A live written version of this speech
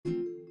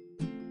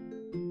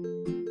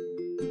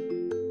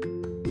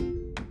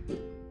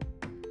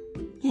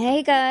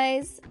Hey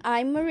guys,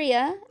 I'm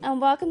Maria and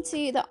welcome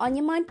to the On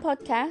Your Mind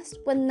podcast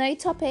where no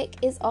topic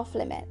is off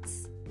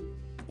limits.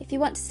 If you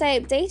want to stay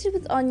updated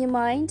with On Your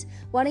Mind,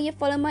 why don't you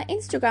follow my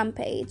Instagram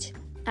page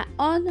at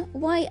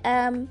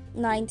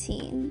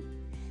ONYM19.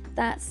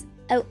 That's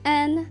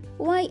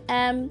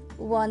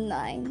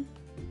ONYM19.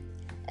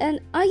 And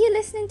are you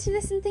listening to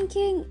this and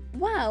thinking,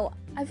 wow,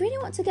 I really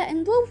want to get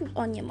involved with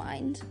On Your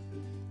Mind?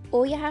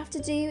 All you have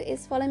to do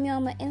is follow me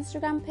on my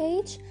Instagram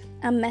page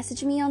and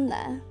message me on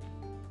there.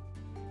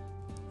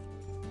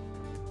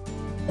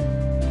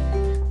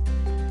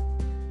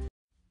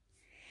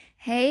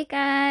 Hey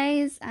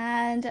guys,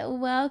 and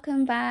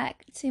welcome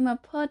back to my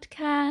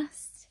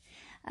podcast.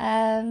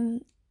 I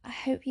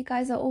hope you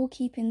guys are all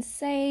keeping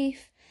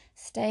safe,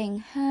 staying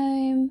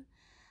home.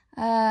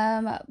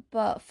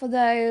 But for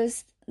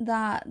those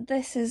that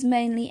this is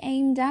mainly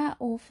aimed at,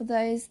 or for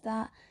those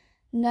that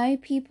know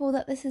people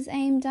that this is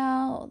aimed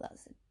at, or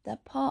that's their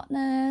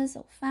partners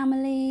or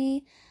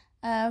family,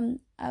 I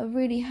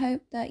really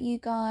hope that you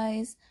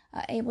guys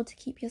are able to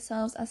keep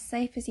yourselves as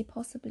safe as you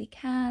possibly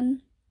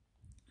can.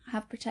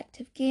 Have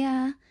protective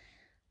gear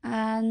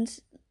and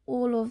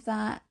all of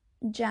that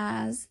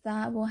jazz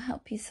that will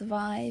help you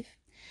survive.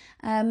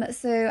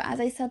 So as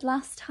I said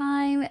last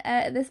time,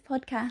 this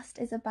podcast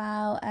is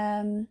about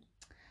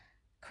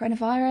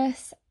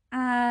coronavirus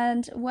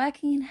and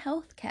working in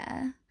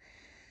healthcare.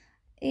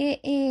 It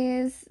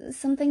is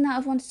something that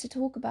I've wanted to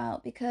talk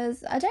about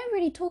because I don't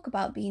really talk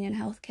about being in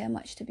healthcare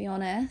much, to be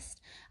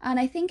honest, and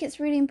I think it's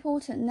really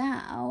important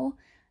now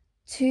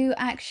to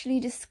actually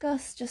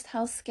discuss just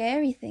how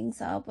scary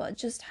things are, but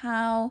just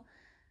how,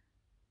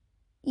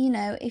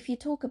 if you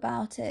talk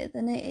about it,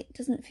 then it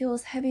doesn't feel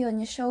as heavy on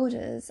your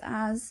shoulders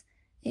as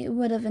it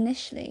would have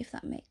initially, if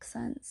that makes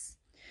sense.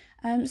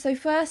 So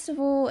first of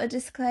all, a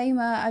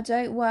disclaimer, I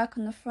don't work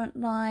on the front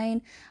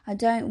line. I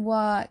don't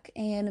work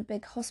in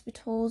big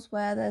hospitals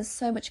where there's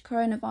so much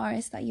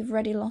coronavirus that you've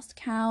already lost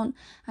count.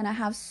 And I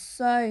have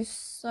so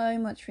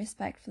much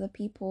respect for the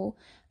people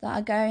that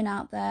are going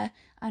out there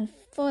and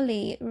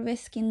fully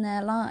risking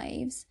their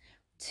lives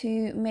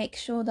to make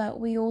sure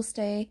that we all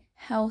stay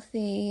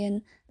healthy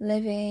and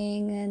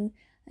living, and,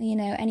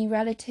 any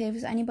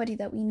relatives, anybody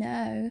that we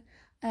know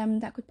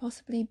that could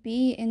possibly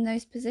be in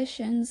those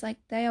positions, like,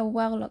 they are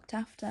well looked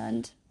after.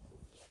 And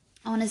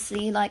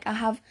honestly, I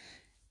have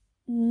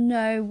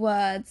no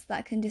words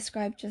that can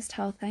describe just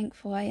how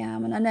thankful I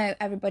am, and I know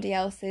everybody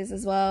else is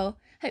as well.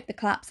 Hope the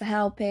claps are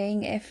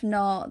helping. If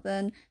not,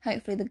 then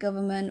hopefully the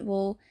government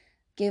will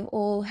give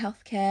all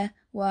healthcare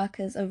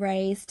workers a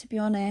raise, to be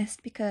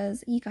honest,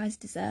 because you guys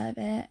deserve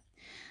it.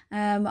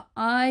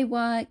 I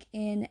work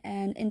in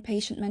an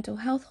inpatient mental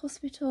health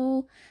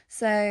hospital,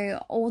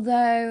 so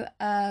although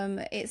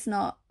it's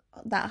not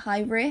that high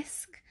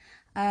risk,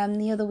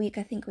 the other week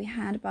I think we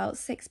had about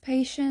 6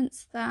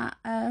 patients that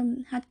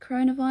had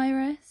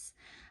coronavirus,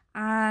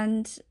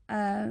 and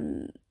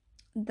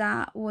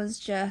that was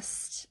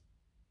just,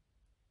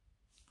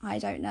 I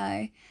don't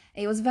know,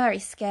 it was very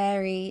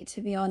scary,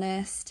 to be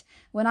honest.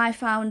 When I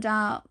found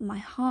out, my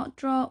heart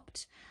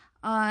dropped.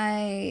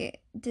 I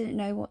didn't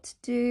know what to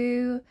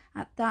do.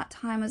 At that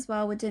time as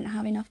well, we didn't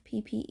have enough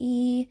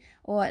PPE,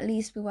 or at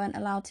least we weren't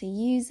allowed to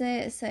use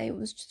it. So it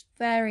was just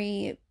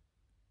very,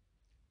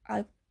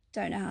 I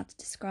don't know how to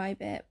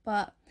describe it.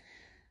 But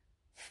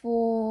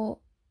for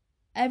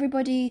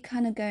everybody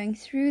kind of going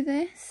through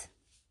this,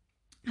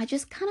 I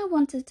just kind of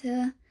wanted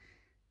to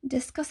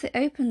discuss it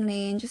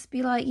openly and just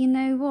be like, you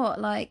know what,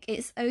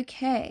 it's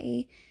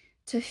okay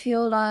to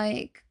feel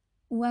like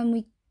when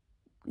we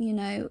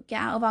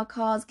get out of our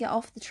cars, get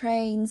off the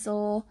trains,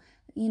 or,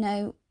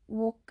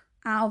 walk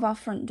out of our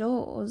front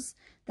doors,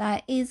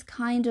 that is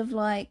kind of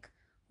like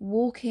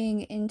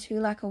walking into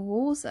a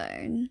war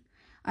zone.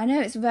 I know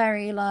it's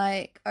very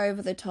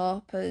over the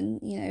top, and,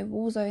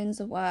 war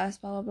zones are worse,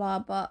 blah, blah, blah,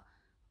 but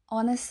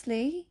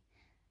honestly,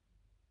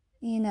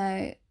 in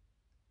the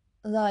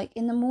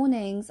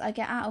mornings, I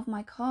get out of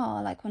my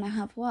car, when I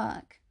have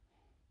work,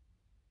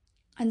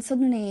 and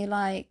suddenly,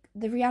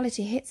 the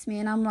reality hits me,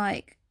 and I'm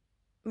like,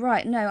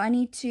 right, no, I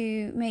need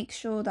to make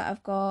sure that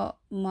I've got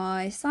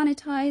my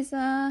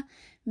sanitizer,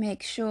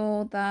 make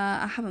sure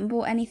that I haven't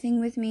brought anything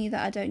with me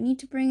that I don't need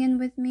to bring in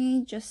with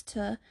me, just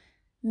to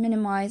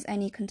minimize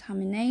any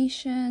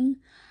contamination,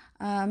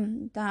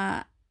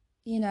 that,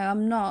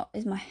 I'm not,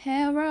 is my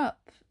hair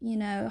up,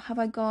 have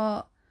I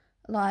got,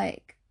 are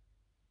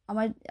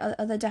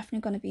there definitely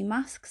going to be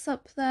masks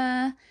up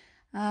there,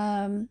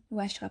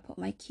 where should I put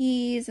my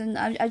keys, and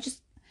I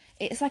just,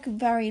 it's a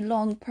very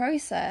long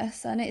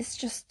process, and it's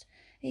just,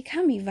 it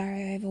can be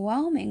very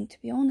overwhelming, to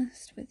be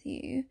honest with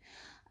you.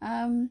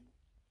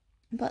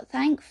 But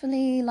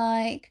thankfully,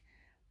 I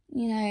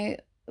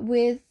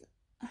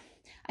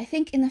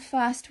think in the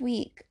first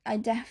week, I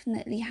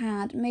definitely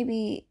had,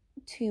 maybe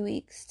 2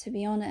 weeks, to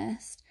be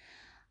honest,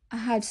 I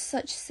had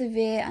such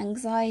severe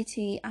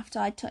anxiety after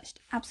I touched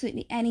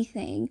absolutely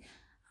anything.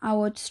 I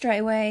would straight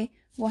away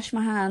wash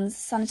my hands,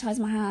 sanitize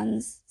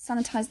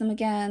them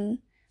again,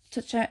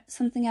 touch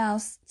something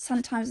else,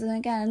 sanitize them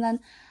again, and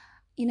then,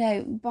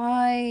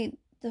 by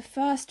the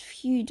first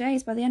few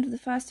days, by the end of the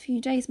first few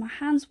days, my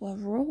hands were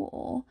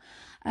raw.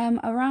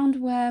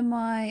 Around where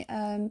my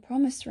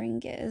promise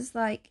ring is,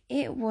 like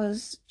it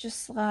was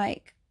just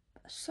like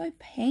so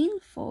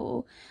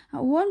painful.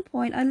 At one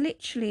point, I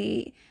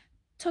literally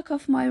took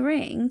off my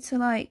ring to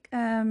like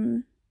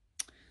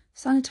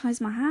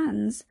sanitize my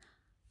hands,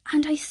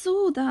 and I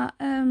saw that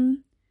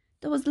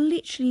there was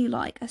literally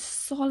like a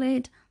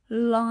solid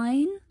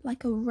line,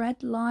 like a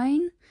red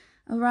line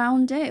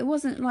around it. It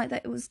wasn't like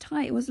that it was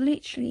tight, it was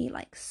literally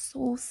like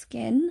sore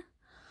skin.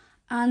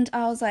 And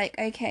I was like,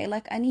 okay,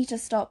 like I need to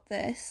stop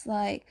this.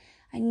 Like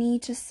I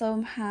need to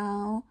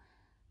somehow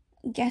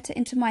get it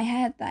into my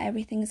head that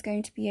everything is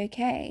going to be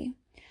okay.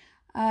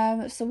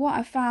 So what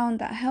I found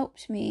that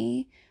helped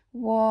me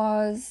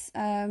was,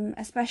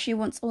 especially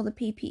once all the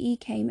PPE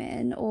came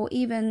in, or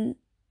even,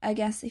 I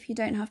guess, if you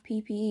don't have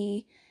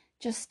PPE,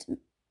 just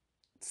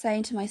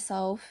saying to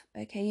myself,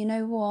 okay, you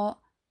know what?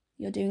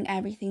 You're doing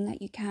everything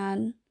that you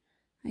can.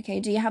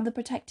 Okay, do you have the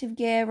protective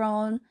gear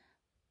on?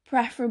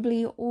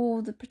 Preferably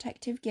all the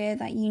protective gear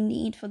that you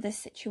need for this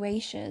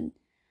situation.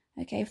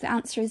 Okay, if the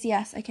answer is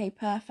yes, okay,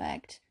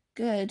 perfect.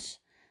 Good.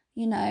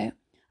 You know,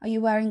 are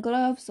you wearing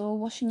gloves or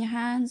washing your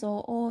hands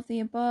or all of the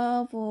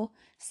above, or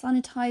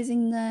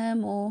sanitizing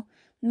them, or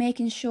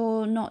making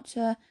sure not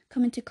to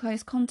come into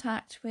close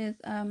contact with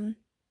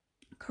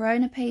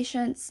corona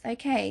patients?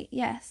 Okay,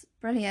 yes,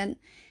 brilliant.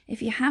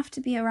 If you have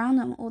to be around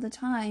them all the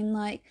time,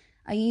 like,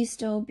 are you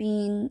still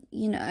being,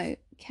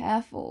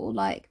 careful?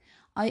 Like,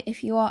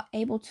 if you are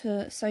able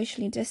to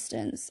socially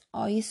distance,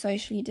 are you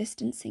socially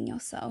distancing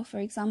yourself? For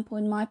example,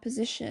 in my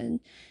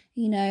position,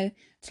 to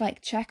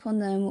like check on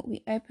them,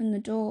 we open the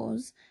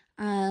doors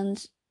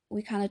and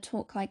we kind of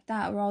talk like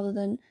that rather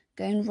than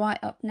going right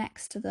up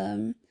next to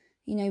them,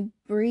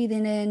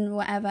 breathing in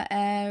whatever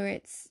air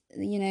it's,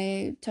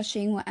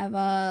 touching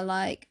whatever,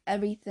 like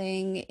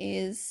everything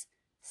is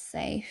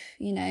safe.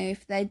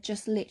 If they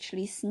just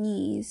literally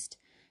sneezed,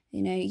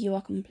 you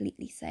are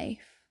completely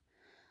safe.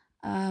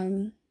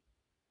 At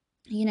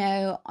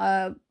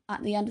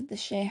the end of the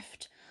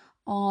shift,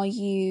 are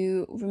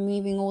you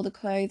removing all the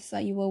clothes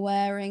that you were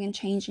wearing and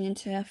changing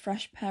into a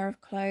fresh pair of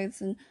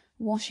clothes and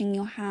washing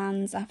your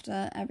hands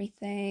after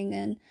everything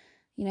and,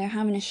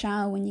 having a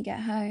shower when you get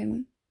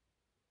home?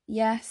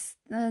 Yes,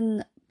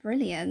 then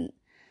brilliant.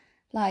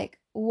 Like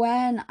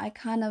when I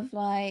kind of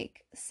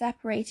like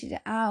separated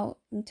it out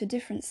into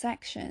different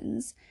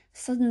sections,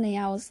 suddenly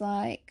I was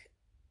like,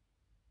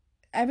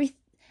 every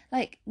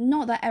like,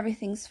 not that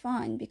everything's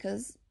fine,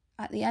 because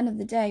at the end of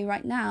the day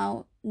right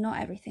now, not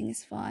everything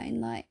is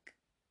fine. Like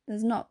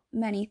there's not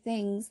many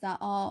things that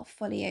are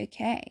fully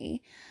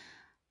okay,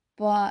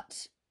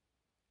 but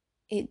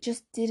it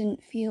just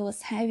didn't feel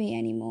as heavy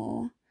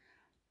anymore.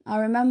 I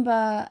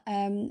remember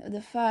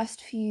the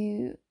first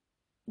few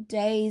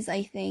days,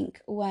 I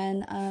think, when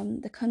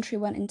the country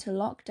went into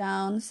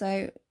lockdown.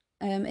 So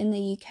in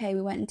the UK,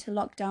 we went into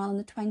lockdown on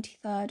the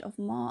 23rd of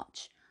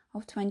March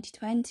of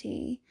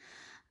 2020.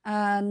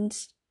 And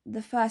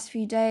the first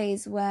few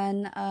days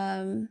when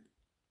I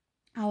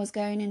was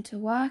going into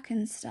work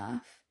and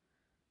stuff,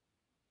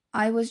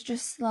 I was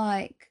just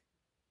like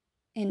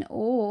in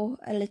awe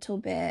a little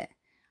bit.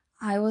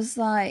 I was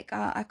like,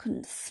 I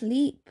couldn't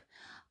sleep.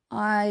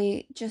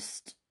 I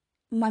just,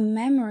 my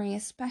memory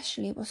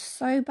especially was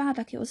so bad,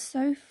 like it was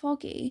so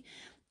foggy.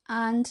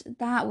 And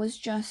that was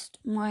just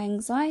my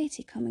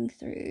anxiety coming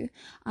through.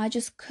 I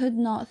just could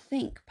not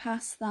think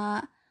past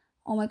that.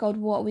 Oh my God,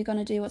 what are we going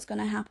to do? What's going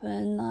to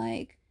happen?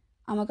 Like,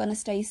 am I going to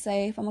stay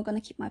safe? Am I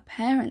going to keep my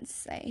parents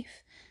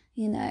safe?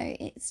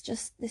 It's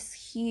just this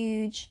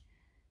huge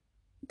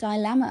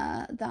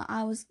dilemma that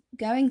I was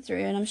going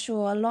through, and I'm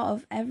sure a lot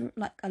of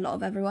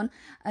everyone,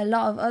 a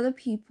lot of other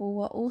people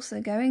were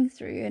also going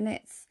through, and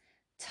it's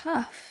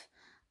tough.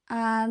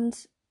 And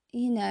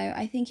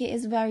I think it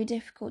is very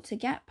difficult to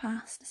get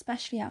past,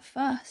 especially at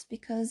first,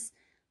 because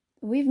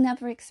we've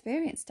never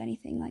experienced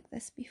anything like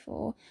this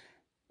before.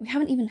 We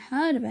haven't even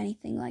heard of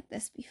anything like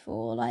this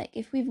before. Like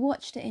if we've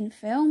watched it in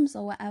films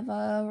or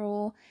whatever,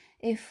 or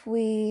if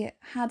we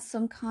had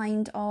some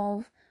kind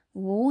of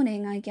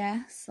warning, I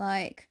guess,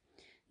 like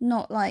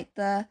not like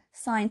the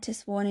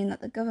scientist warning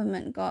that the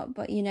government got,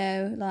 but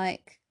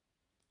like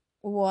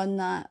one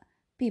that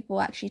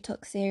people actually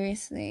took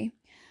seriously.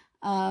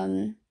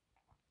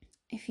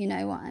 If you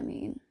know what I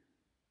mean.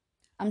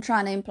 I'm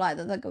trying to imply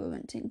that the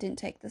government didn't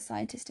take the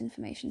scientist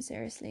information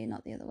seriously,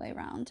 not the other way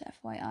around,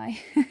 FYI.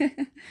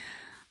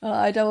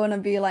 I don't want to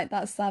be like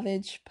that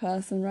savage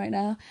person right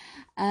now.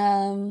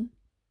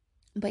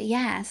 But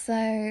yeah,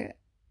 so,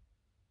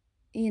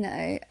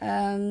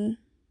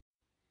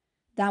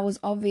 that was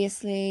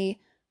obviously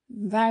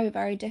very,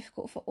 very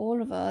difficult for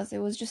all of us. It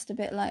was just a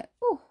bit like,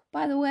 oh,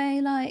 by the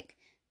way, like,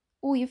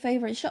 all your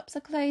favorite shops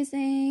are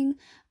closing,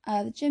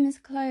 the gym is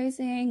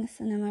closing, the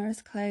cinema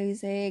is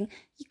closing.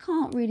 You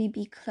can't really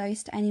be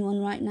close to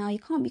anyone right now. You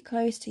can't be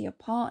close to your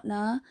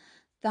partner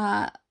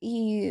that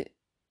you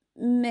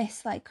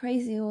miss like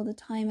crazy all the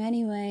time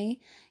anyway.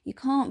 You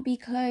can't be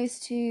close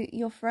to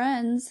your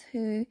friends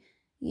who,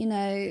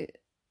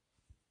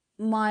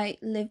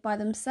 might live by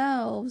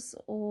themselves,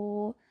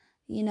 or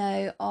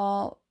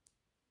are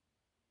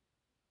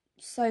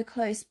so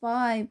close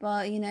by,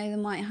 but they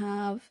might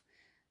have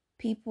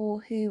people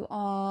who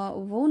are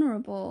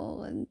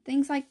vulnerable and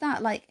things like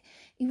that. Like,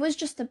 it was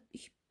just a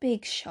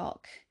big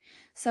shock.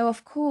 So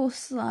of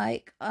course,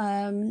 like,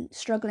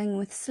 struggling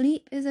with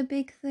sleep is a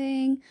big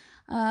thing.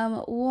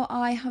 What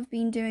I have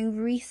been doing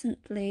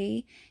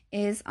recently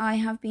is I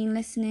have been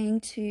listening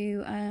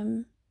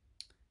to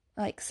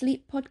like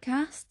sleep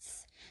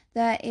podcasts.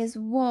 There is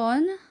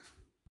one,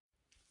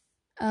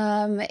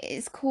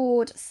 it's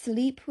called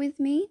Sleep With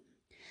Me,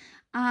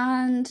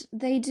 and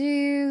I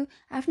don't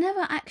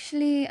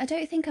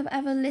think I've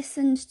ever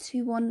listened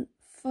to one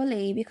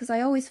fully, because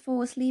I always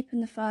fall asleep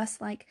in the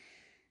first, like,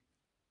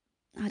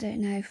 I don't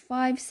know,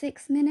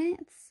 5-6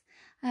 minutes.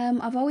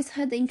 I've always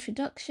heard the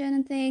introduction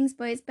and things,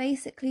 but it's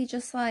basically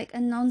just like a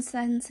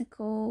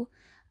nonsensical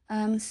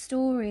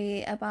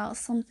story about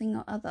something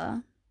or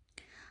other.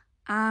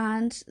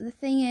 And the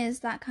thing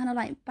is, that kind of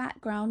like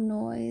background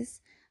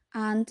noise,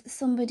 and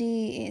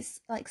somebody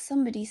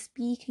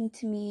speaking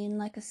to me in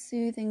like a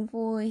soothing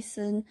voice,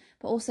 and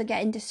but also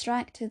getting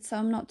distracted so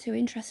I'm not too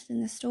interested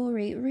in the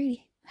story, it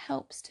really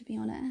helps, to be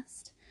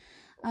honest.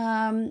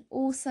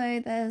 Also,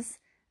 there's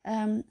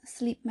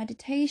sleep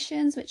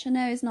meditations, which I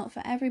know is not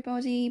for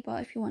everybody,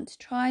 but if you want to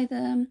try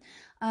them,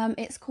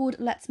 it's called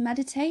Let's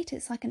Meditate.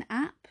 It's like an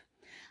app,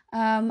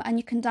 and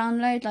you can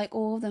download like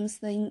all of them, so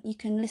then you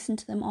can listen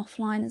to them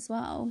offline as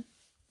well.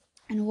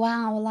 And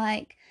wow,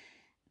 like,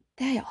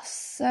 they are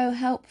so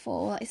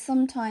helpful. Like,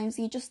 sometimes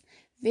you just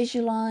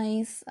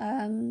visualize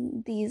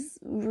these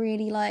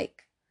really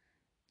like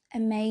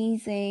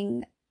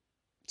amazing,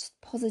 just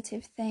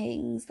positive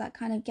things that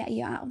kind of get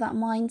you out of that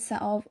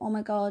mindset of, oh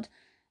my god,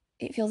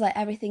 it feels like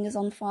everything is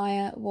on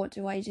fire, what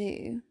do I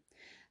do?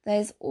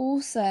 There's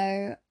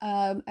also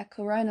a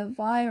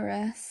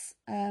coronavirus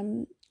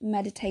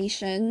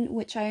meditation,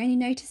 which I only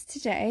noticed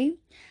today,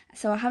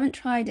 so I haven't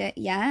tried it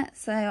yet,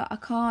 so I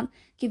can't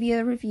give you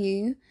a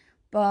review,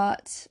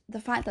 but the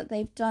fact that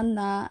they've done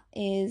that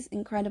is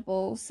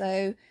incredible.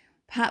 So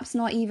perhaps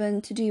not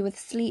even to do with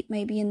sleep,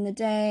 maybe in the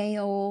day,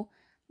 or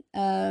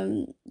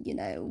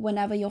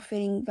whenever you're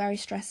feeling very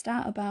stressed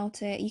out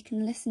about it, you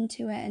can listen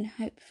to it and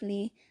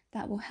hopefully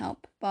that will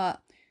help.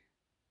 But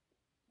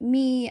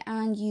me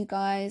and you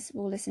guys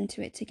will listen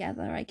to it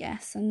together, I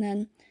guess, and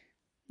then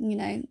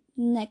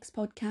next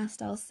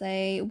podcast I'll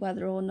say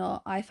whether or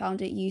not I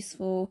found it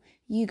useful.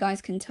 You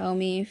guys can tell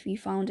me if you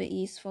found it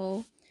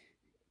useful,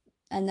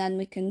 and then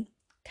we can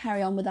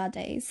carry on with our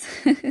days.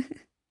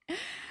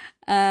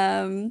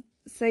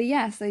 So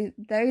yeah, so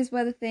those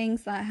were the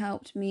things that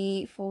helped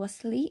me fall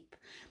asleep.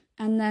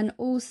 And then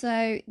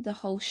also the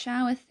whole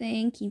shower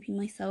thing, keeping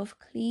myself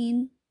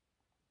clean.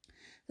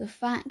 The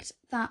fact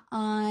that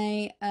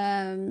I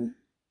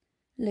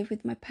live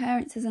with my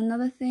parents is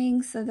another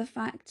thing. So the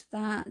fact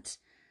that,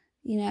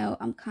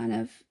 I'm kind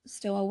of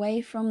still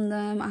away from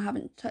them, I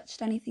haven't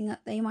touched anything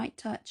that they might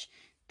touch,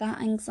 that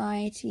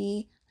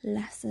anxiety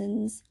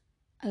lessens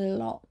a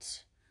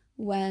lot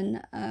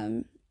when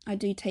I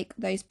do take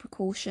those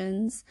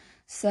precautions.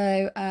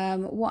 So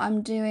what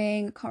I'm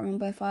doing, I can't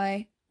remember if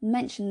I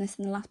mentioned this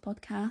in the last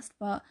podcast,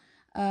 but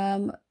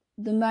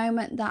the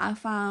moment that I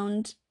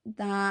found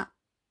that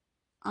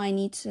I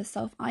need to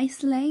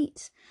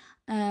self-isolate,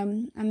 I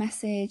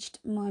messaged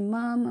my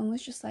mum and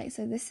was just like,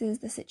 so this is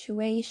the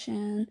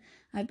situation,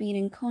 I've been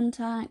in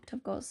contact,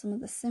 I've got some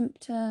of the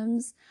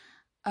symptoms,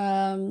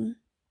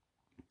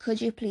 could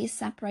you please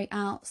separate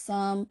out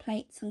some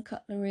plates and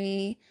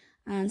cutlery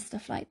and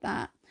stuff like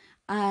that?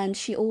 And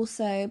she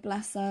also,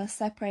 bless her,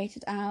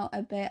 separated out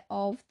a bit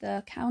of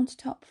the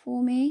countertop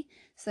for me,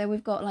 so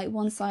we've got like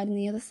one side and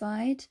the other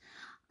side.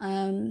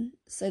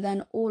 So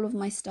then all of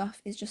my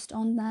stuff is just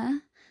on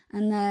there,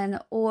 and then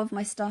all of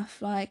my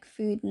stuff like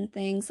food and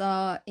things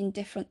are in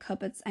different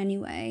cupboards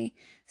anyway,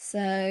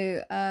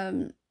 so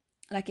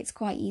like it's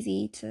quite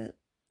easy to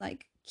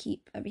like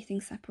keep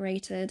everything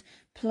separated.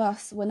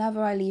 Plus,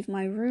 whenever I leave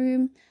my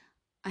room,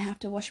 I have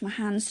to wash my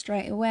hands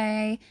straight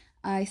away.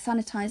 I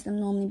sanitize them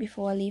normally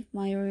before I leave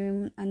my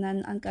room, and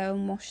then I go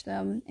and wash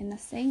them in the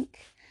sink.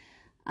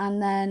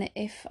 And then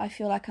if I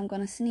feel like I'm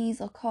going to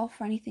sneeze or cough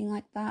or anything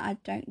like that, I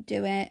don't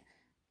do it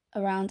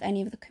around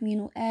any of the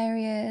communal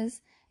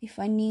areas. If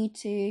I need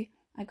to,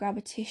 I grab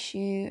a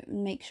tissue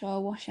and make sure I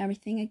wash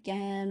everything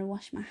again,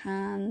 wash my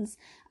hands,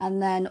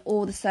 and then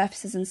all the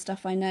surfaces and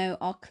stuff I know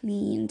are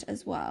cleaned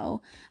as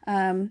well.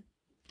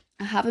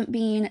 I haven't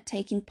been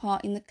taking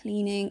part in the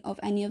cleaning of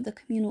any of the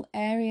communal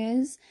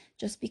areas,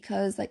 just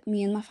because like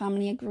me and my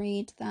family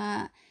agreed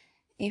that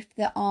if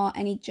there are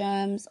any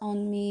germs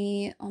on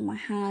me, on my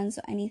hands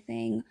or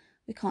anything,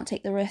 we can't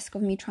take the risk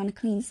of me trying to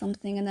clean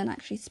something and then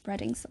actually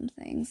spreading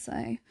something.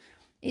 So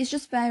it's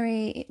just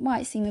it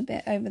might seem a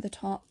bit over the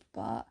top,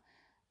 but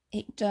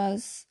it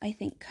does, I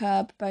think,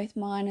 curb both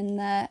mine and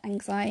their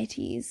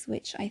anxieties,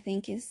 which I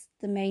think is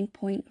the main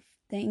point of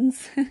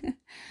things.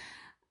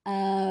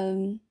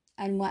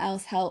 And what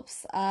else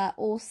helps?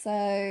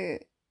 Also,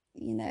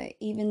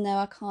 even though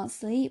I can't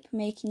sleep,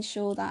 making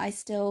sure that I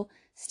still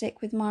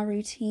stick with my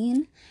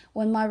routine.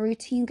 When my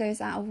routine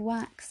goes out of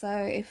whack, so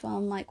if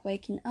I'm like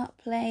waking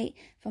up late,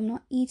 if I'm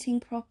not eating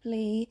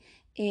properly,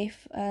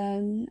 if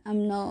I'm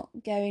not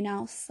going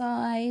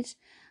outside,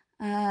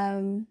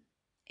 um,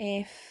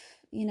 if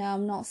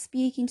I'm not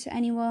speaking to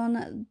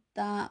anyone,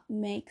 that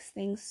makes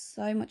things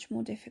so much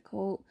more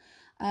difficult.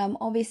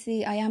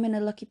 Obviously, I am in a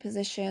lucky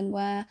position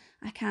where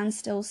I can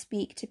still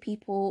speak to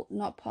people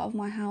not part of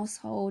my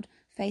household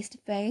face to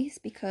face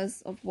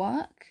because of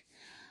work.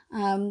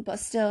 But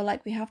still,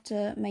 like, we have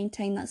to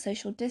maintain that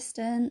social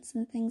distance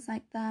and things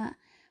like that.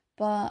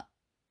 But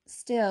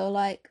still,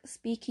 like,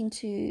 speaking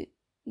to,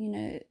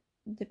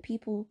 the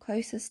people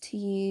closest to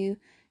you,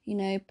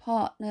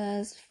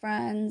 partners,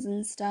 friends,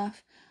 and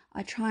stuff,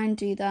 I try and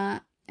do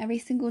that every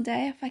single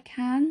day if I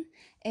can.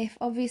 If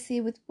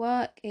obviously with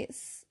work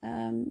it's,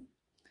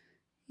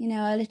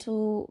 a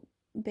little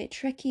bit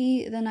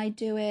tricky, then I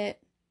do it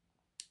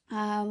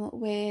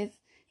with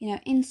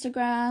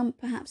Instagram.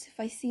 Perhaps if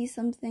I see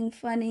something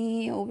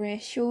funny or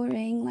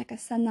reassuring, like, I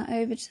send that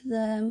over to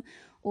them,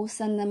 or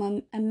send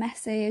them a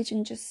message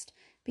and just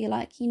be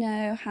like,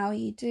 how are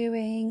you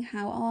doing,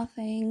 how are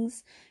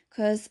things?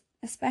 Because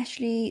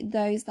especially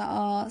those that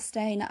are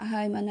staying at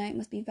home, I know it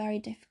must be very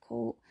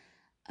difficult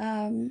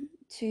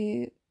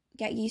to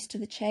get used to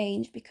the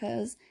change,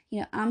 because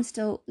I'm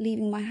still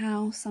leaving my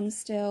house, I'm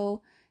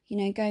still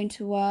going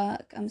to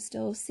work, I'm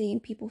still seeing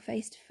people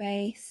face to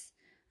face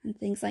and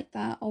things like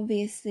that.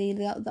 Obviously,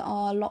 there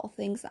are a lot of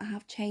things that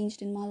have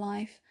changed in my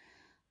life,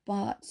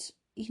 but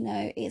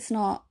it's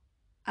not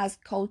as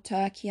cold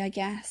turkey, I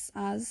guess,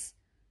 as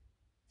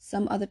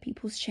some other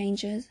people's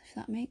changes, if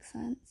that makes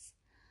sense.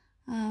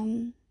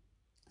 Um,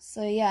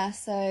 so yeah,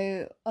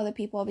 so other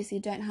people obviously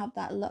don't have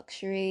that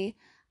luxury,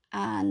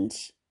 and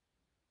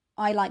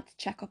I like to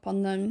check up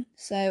on them.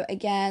 So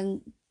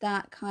again,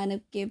 that kind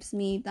of gives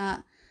me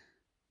that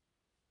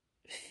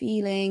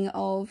feeling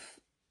of,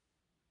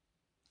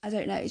 I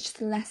don't know, it's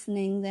just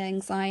lessening the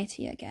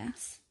anxiety, I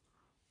guess.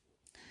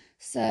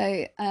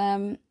 So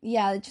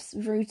yeah, just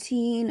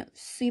routine,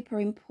 super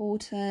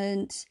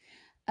important.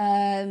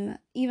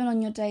 Even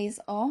on your days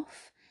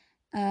off.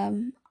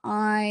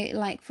 I,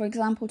 like, for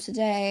example,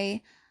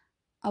 today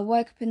I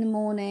woke up in the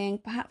morning,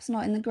 perhaps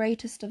not in the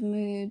greatest of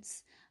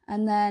moods,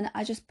 and then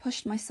I just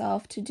pushed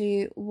myself to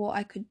do what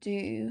I could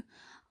do.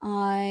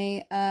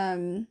 I,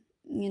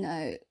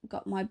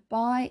 got my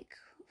bike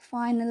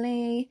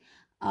finally.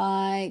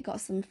 I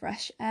got some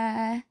fresh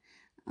air.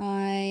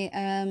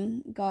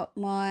 I got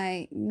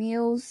my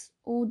meals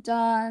all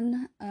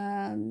done.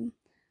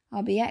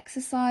 I'll be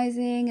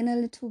exercising in a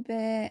little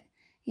bit.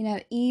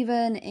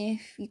 Even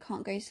if you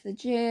can't go to the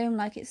gym,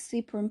 like, it's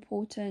super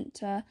important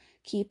to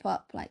keep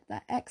up like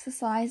that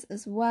exercise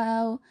as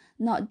well,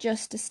 not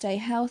just to stay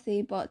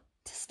healthy, but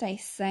to stay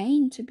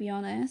sane, to be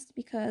honest,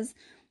 because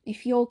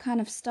if you're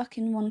kind of stuck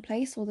in one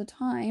place all the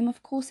time,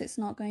 of course it's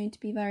not going to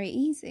be very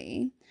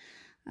easy.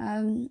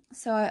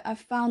 So I've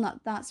found that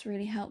that's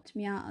really helped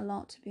me out a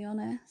lot, to be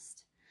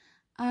honest.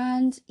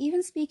 And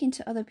even speaking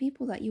to other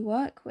people that you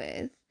work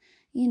with,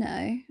 you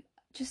know,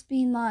 just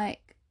being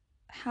like,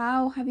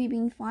 how have you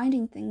been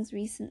finding things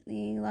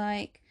recently?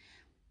 Like,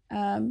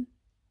 um,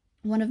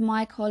 one of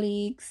my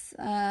colleagues,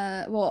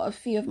 well, a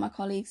few of my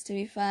colleagues, to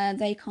be fair,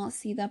 they can't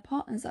see their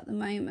partners at the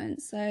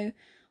moment. So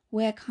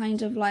we're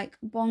kind of like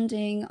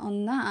bonding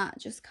on that,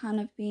 just kind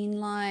of being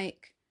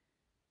like,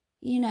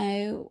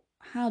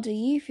 how do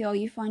you feel? Are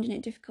you finding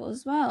it difficult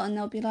as well? And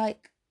they'll be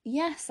like,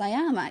 yes, I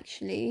am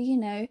actually.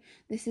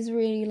 This is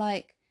really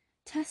like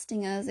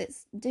testing us.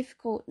 It's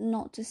difficult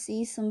not to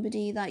see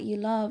somebody that you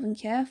love and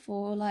care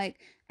for like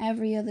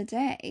every other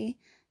day,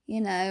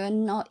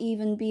 and not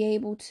even be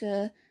able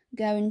to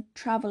go and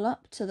travel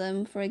up to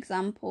them, for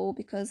example,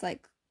 because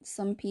like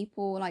some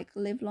people like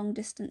live long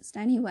distance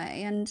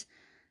anyway. And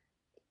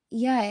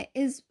yeah, it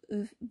is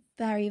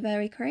very,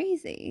 very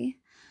crazy.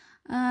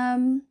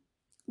 Um,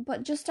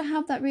 but just to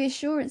have that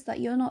reassurance that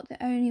you're not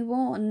the only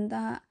one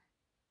that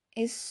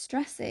is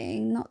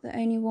stressing, not the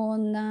only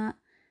one that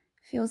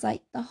feels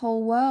like the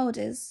whole world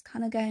is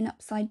kind of going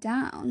upside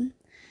down.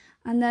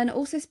 And then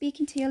also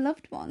speaking to your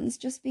loved ones,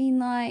 just being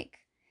like,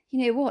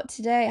 you know what,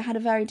 today I had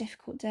a very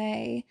difficult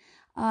day.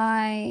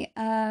 I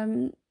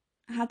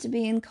had to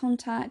be in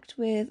contact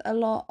with a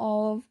lot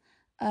of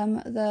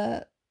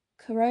the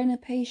corona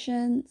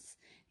patients.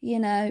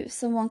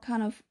 Someone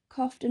kind of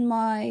coughed in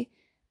my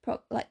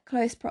like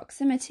close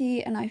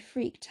proximity, and I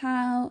freaked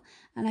out,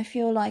 and I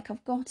feel like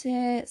I've got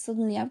it.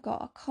 Suddenly I've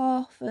got a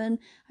cough and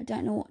I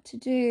don't know what to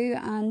do.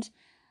 And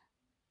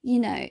you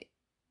know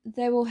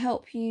they will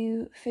help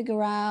you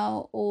figure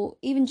out, or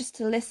even just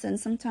to listen.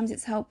 Sometimes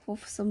it's helpful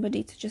for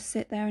somebody to just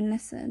sit there and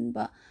listen,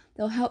 but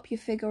they'll help you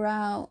figure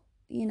out,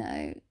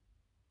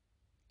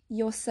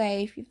 you're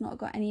safe, you've not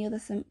got any other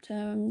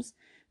symptoms.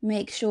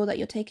 Make sure that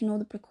you're taking all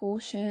the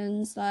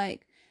precautions.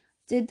 Like,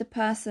 did the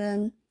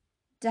person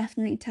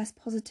definitely test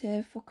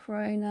positive for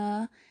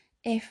corona?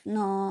 If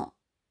not,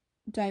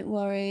 don't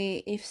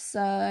worry. If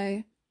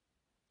so,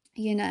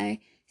 you know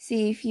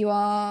see if you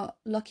are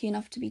lucky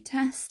enough to be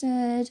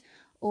tested,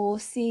 or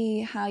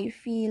see how you're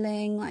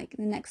feeling like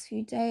the next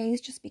few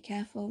days. Just be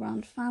careful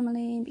around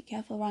family and be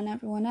careful around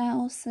everyone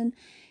else. And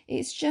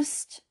it's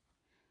just,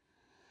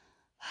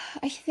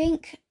 I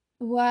think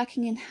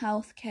working in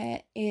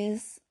healthcare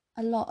is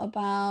a lot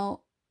about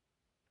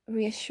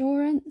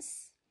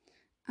reassurance,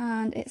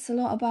 and it's a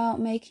lot about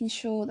making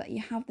sure that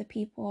you have the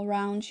people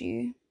around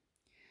you.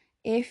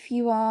 If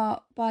you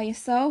are by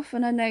yourself,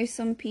 and I know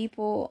some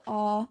people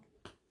are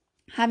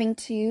having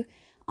to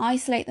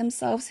isolate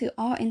themselves who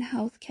are in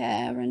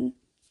healthcare, and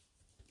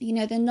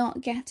they're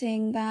not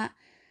getting that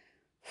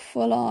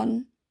full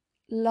on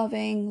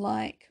loving,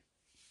 like,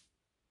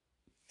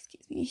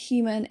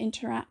 human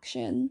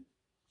interaction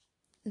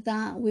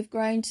that we've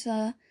grown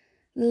to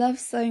love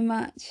so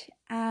much.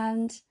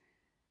 And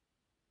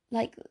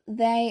like,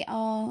 they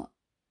are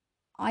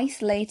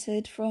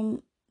isolated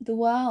from the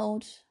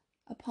world,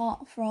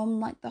 apart from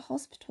like the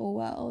hospital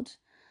world.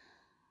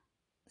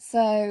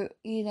 So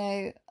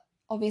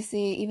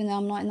obviously, even though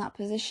I'm not in that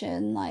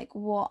position, like,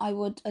 what I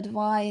would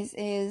advise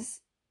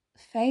is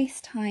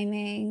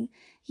FaceTiming.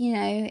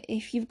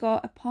 If you've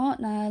got a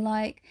partner,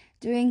 like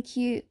doing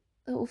cute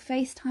little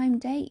FaceTime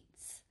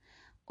dates,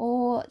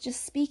 or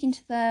just speaking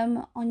to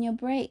them on your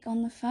break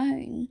on the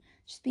phone,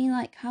 just being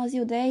like, how's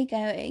your day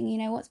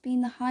going? What's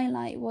been the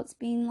highlight? What's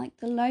been like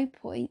the low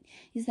point?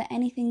 Is there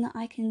anything that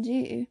I can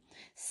do?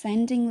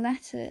 Sending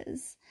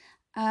letters,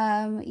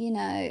 having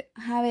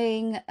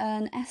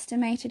an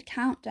estimated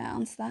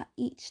countdown so that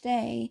each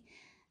day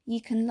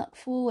you can look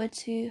forward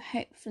to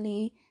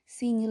hopefully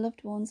seeing your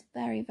loved ones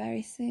very,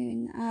 very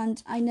soon.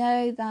 And I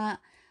know that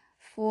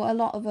for a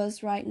lot of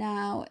us right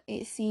now,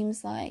 it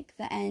seems like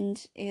the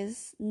end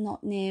is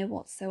not near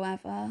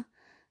whatsoever.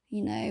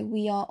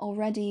 We are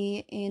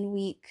already in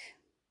week,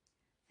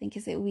 I think,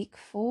 is it week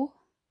 4?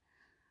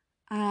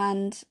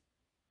 And,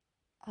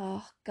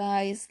 oh,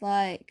 guys,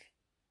 like,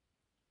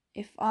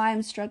 if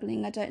I'm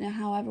struggling, I don't know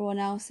how everyone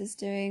else is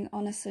doing,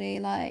 honestly.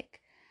 Like,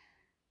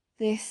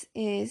 this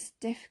is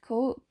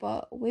difficult,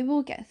 but we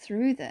will get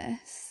through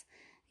this.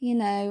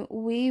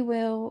 We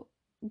will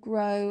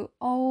grow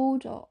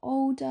old or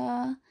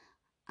older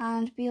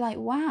and be like,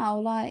 wow,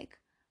 like,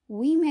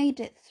 we made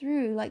it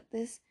through like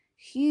this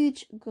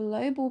huge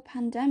global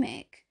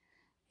pandemic,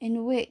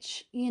 in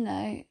which,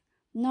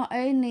 not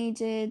only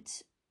did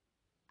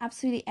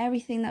absolutely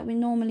everything that we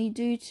normally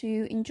do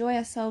to enjoy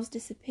ourselves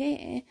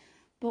disappear,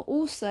 but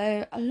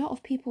also a lot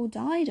of people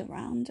died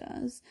around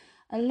us.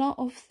 A lot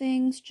of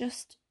things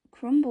just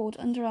crumbled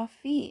under our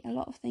feet. A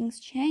lot of things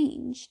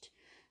changed,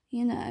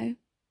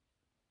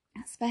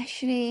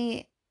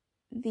 especially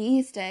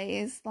these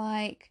days.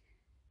 Like,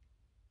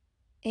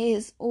 it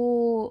is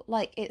all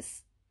like,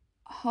 it's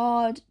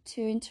hard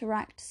to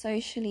interact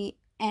socially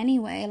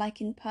anyway, like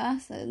in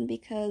person,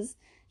 because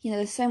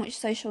there's so much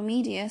social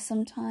media.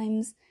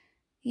 Sometimes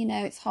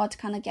it's hard to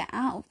kind of get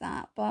out of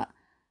that. But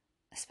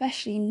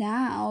especially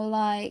now,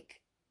 like,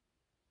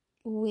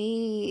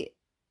 we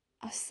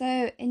are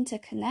so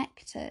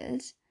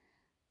interconnected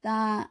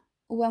that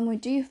when we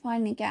do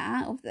finally get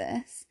out of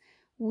this,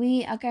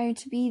 we are going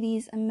to be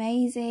these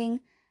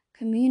amazing,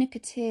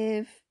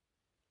 communicative,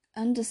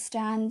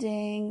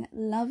 understanding,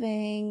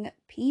 loving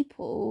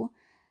people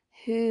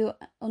who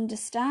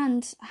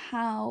understand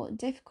how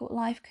difficult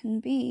life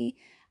can be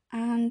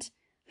and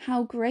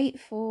how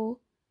grateful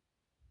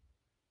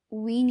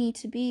we need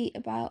to be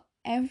about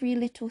every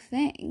little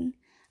thing.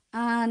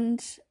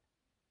 And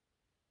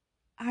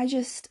I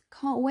just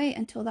can't wait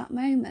until that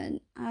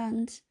moment,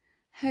 and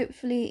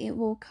hopefully it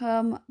will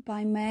come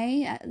by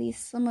May. At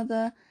least some of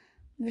the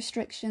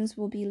restrictions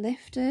will be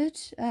lifted.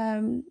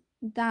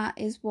 That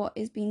is what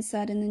is being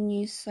said in the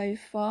news so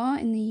far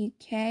in the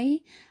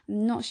UK.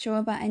 I'm not sure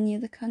about any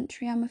other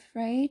country, I'm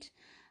afraid.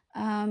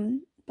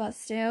 But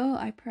still,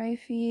 I pray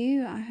for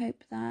you. I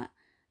hope that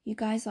you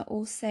guys are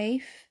all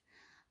safe,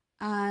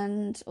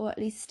 and or at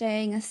least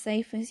staying as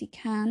safe as you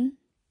can.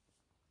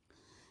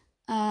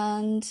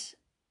 And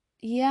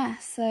yeah,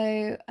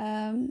 so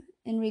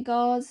in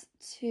regards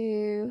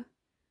to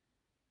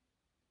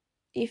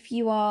if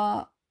you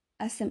are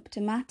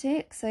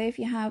asymptomatic, so if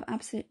you have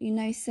absolutely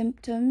no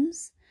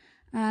symptoms,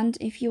 and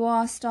if you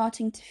are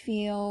starting to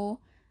feel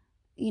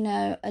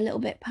a little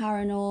bit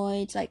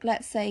paranoid, like,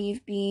 let's say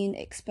you've been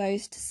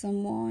exposed to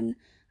someone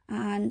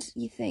and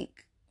you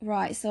think,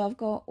 right, so I've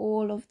got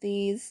all of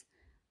these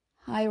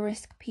high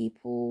risk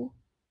people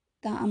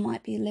that I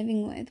might be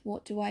living with,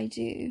 what do I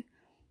do?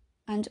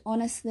 And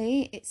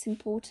honestly, it's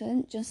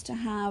important just to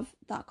have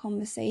that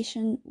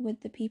conversation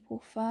with the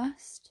people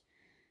first,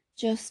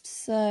 just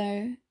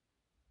so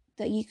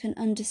that you can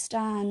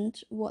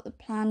understand what the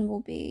plan will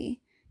be.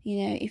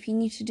 If you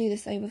need to do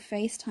this over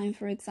FaceTime,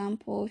 for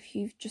example, if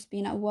you've just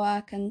been at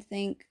work and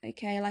think,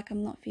 okay, like,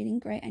 I'm not feeling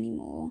great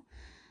anymore,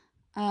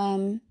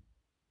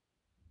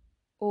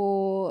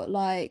 or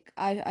like,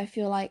 I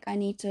feel like I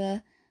need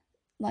to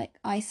like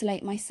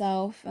isolate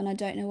myself and I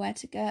don't know where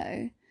to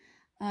go.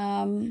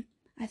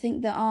 I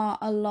think there are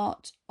a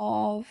lot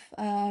of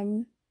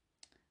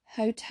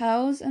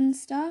hotels and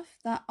stuff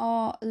that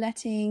are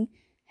letting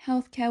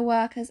healthcare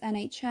workers,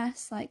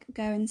 NHS, like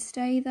go and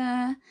stay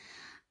there,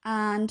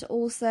 and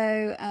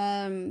also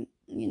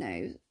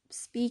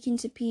speaking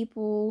to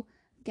people,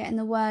 getting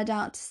the word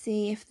out to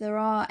see if there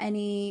are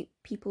any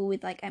people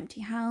with like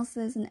empty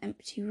houses and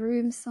empty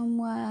rooms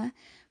somewhere.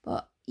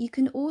 But you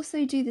can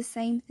also do the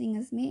same thing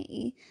as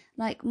me.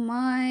 Like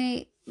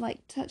my,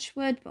 like, touch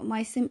wood, but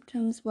my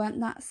symptoms weren't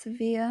that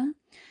severe.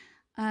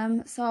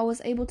 So I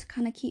was able to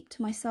kind of keep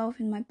to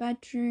myself in my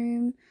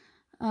bedroom,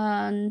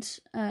 and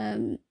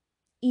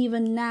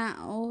even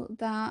now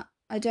that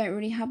I don't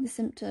really have the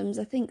symptoms,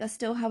 I think I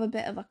still have a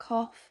bit of a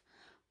cough,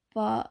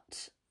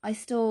 but I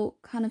still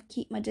kind of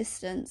keep my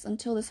distance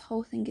until this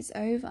whole thing is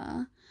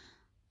over.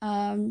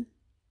 Um,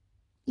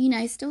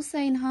 still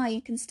saying hi,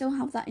 you can still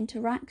have that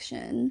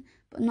interaction,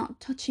 but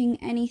not touching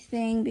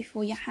anything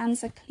before your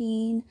hands are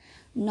clean,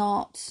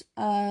 not,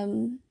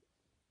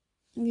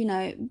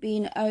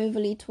 being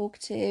overly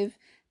talkative,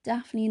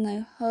 definitely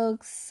no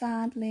hugs,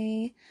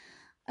 sadly,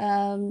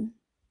 and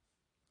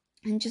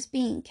just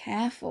being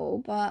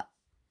careful. But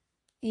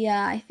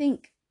yeah, I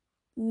think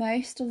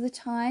most of the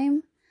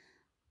time,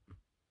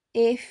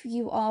 if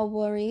you are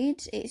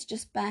worried, it's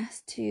just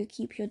best to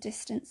keep your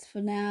distance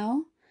for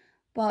now.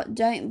 But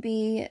don't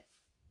be,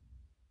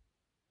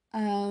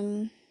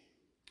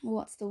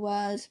 what's the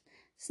word?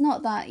 It's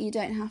not that you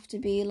don't have to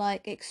be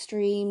like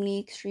extremely,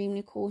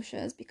 extremely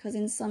cautious, because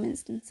in some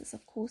instances,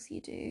 of course, you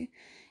do.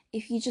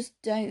 If you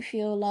just don't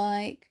feel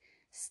like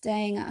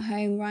staying at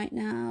home right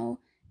now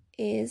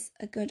is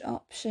a good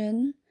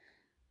option,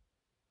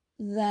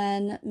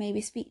 then maybe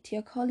speak to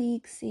your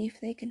colleagues, see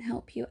if they can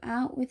help you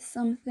out with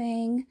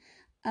something.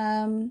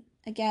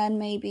 Again,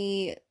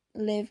 maybe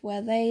live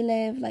where they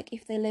live. Like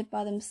if they live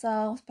by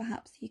themselves,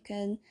 perhaps you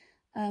can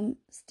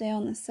stay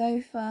on the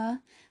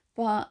sofa.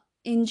 But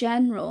in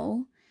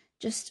general,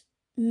 just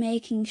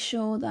making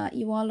sure that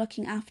you are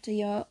looking after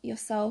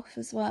yourself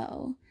as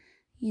well.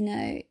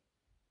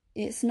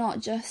 It's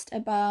not just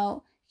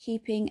about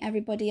keeping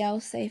everybody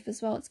else safe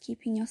as well, it's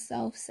keeping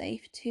yourself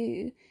safe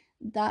too.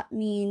 That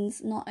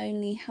means not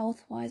only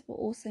health wise but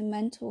also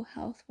mental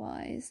health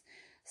wise.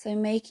 So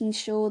making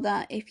sure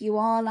that if you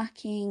are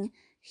lacking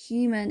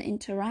human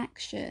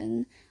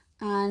interaction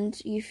and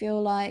you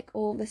feel like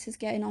all this is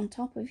getting on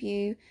top of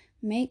you,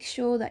 make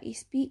sure that you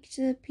speak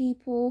to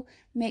people,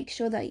 make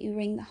sure that you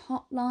ring the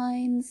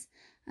hotlines.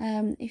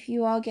 If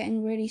you are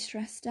getting really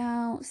stressed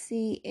out,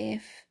 see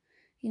if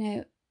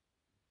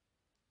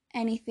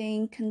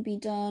anything can be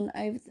done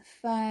over the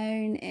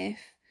phone. If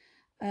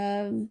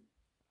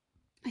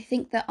I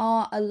think there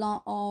are a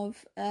lot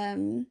of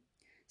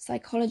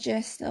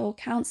psychologists or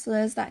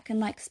counselors that can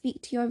like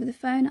speak to you over the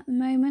phone at the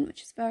moment,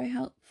 which is very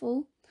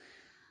helpful.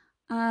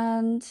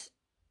 And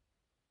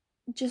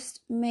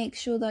just make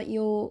sure that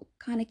you're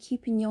kind of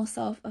keeping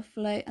yourself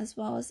afloat as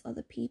well as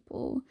other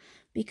people,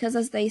 because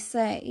as they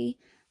say,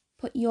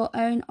 put your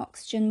own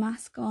oxygen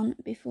mask on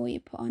before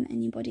you put on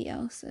anybody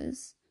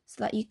else's,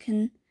 so that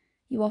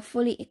you are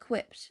fully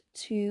equipped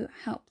to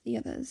help the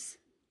others.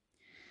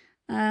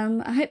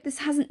 I hope this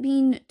hasn't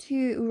been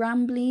too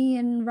rambly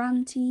and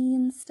ranty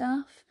and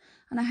stuff,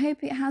 and I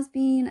hope it has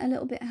been a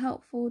little bit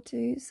helpful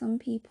to some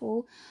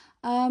people.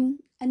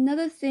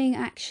 Another thing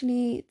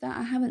actually that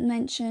I haven't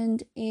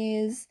mentioned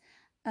is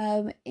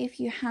if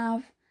you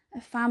have a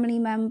family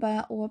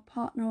member or a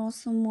partner or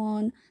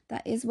someone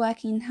that is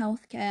working in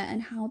healthcare,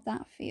 and how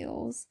that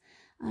feels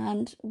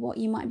and what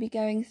you might be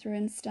going through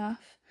and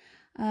stuff.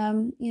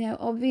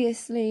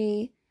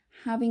 Obviously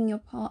having your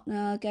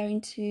partner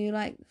going to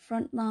like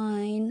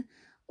frontline,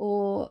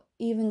 or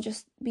even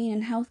just being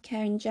in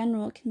healthcare in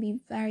general, can be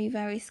very,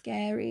 very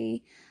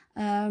scary.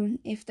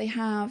 If they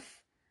have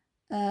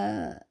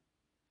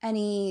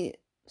any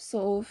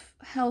sort of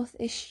health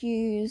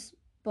issues,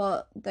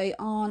 but they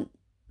aren't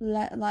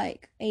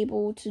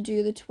able to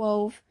do the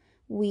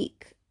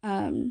 12-week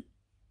kind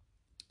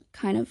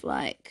of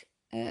like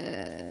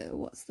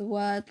what's the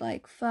word,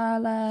 like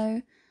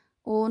furlough,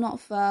 or not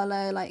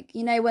furlough, like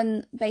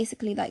when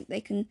basically like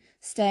they can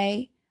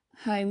stay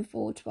home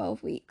for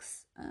 12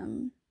 weeks,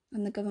 and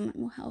the government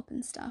will help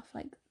and stuff,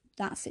 like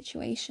that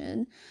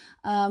situation.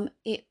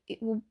 It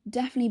will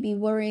definitely be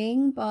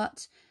worrying,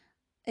 but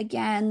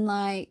again,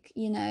 like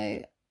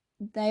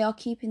they are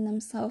keeping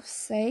themselves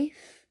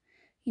safe.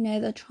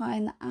 They're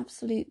trying the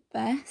absolute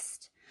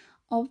best.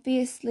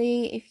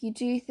 Obviously, if you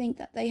do think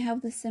that they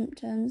have the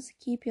symptoms,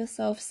 keep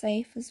yourself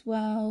safe as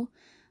well.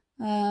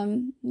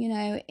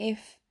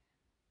 If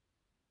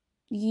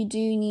you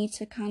do need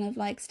to kind of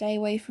like stay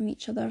away from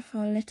each other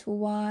for a little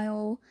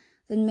while,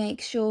 then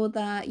make sure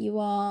that you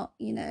are,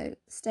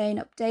 staying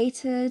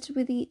updated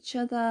with each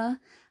other.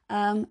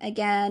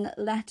 Again,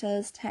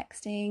 letters,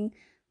 texting,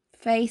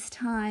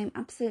 FaceTime,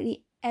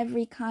 absolutely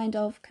every kind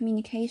of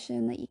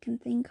communication that you can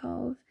think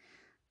of,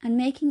 and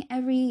making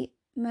every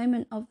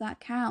moment of that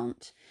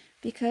count,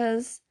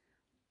 because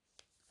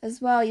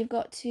as well you've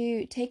got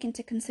to take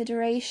into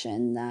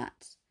consideration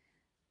that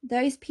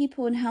those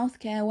people in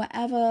healthcare,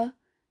 whatever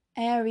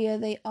area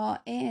they are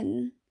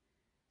in,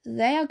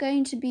 they are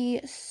going to be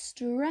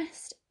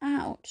stressed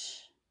out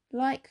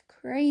like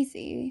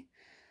crazy.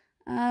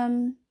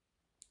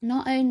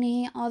 Not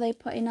only are they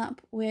putting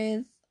up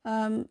with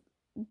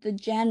the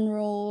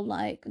general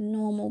like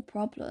normal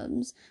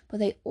problems, but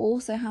they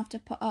also have to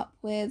put up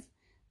with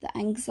the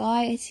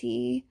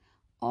anxiety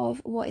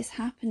of what is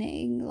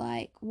happening,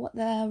 like what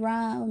they're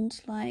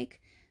around, like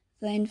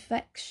the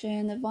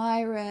infection, the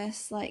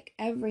virus, like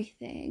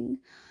everything.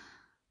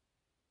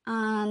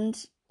 And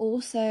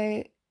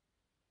also,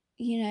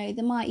 they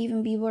might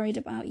even be worried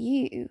about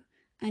you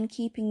and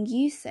keeping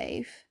you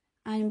safe.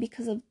 And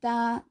because of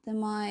that, they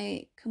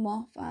might come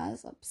off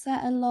as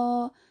upset a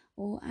lot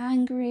or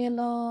angry a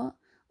lot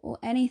or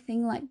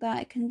anything like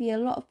that. It can be a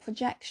lot of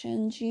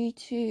projection due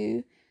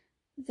to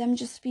them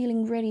just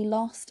feeling really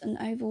lost and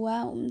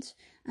overwhelmed.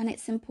 And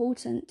it's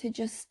important to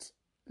just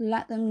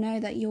let them know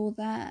that you're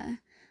there.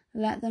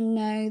 Let them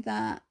know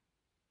that,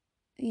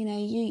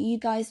 you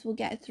guys will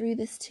get through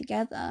this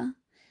together,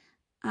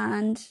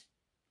 and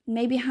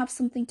maybe have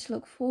something to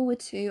look forward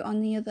to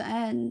on the other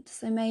end.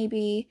 So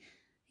maybe,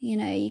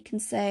 you can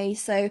say,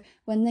 so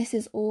when this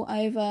is all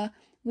over,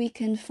 we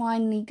can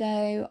finally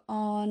go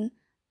on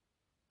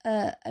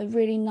a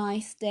really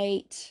nice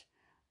date,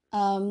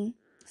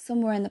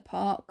 somewhere in the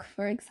park,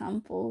 for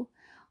example,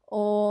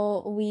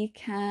 or we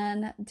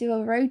can do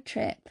a road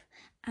trip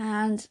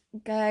and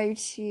go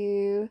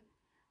to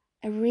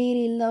a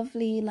really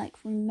lovely,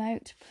 like,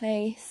 remote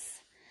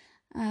place,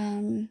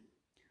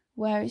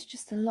 where it's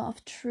just a lot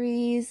of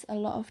trees, a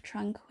lot of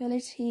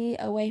tranquility,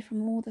 away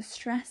from all the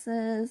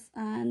stresses,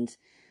 and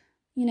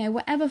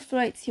whatever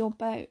floats your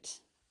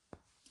boat.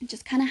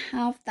 Just kind of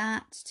have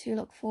that to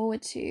look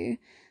forward to,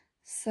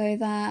 so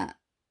that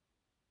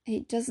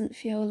it doesn't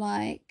feel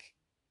like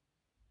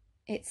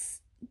it's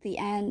the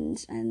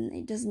end, and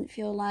it doesn't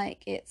feel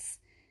like it's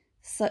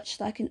such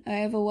like an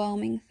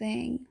overwhelming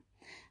thing.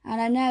 And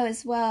I know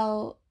as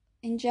well,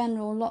 in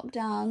general,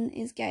 lockdown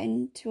is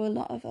getting to a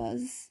lot of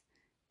us.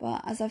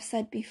 But as I've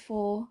said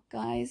before,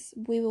 guys,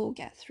 we will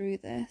get through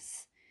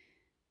this.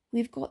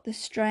 We've got the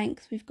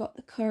strength, we've got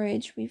the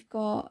courage, we've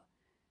got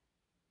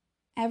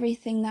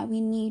everything that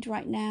we need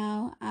right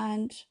now.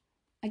 And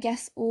I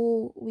guess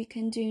all we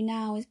can do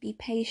now is be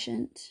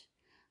patient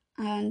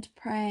and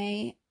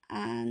pray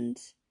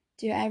and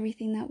do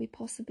everything that we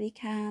possibly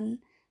can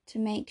to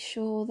make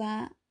sure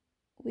that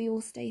we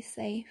all stay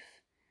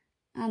safe,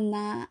 and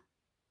that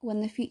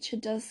when the future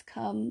does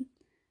come,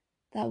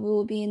 that we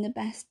will be in the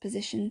best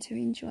position to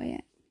enjoy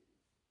it.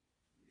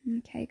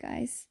 Okay,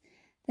 guys,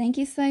 thank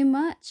you so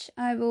much.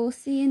 I will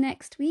see you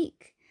next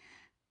week,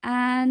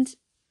 and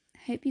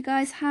hope you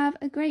guys have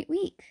a great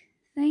week.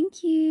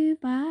 Thank you.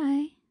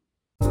 Bye.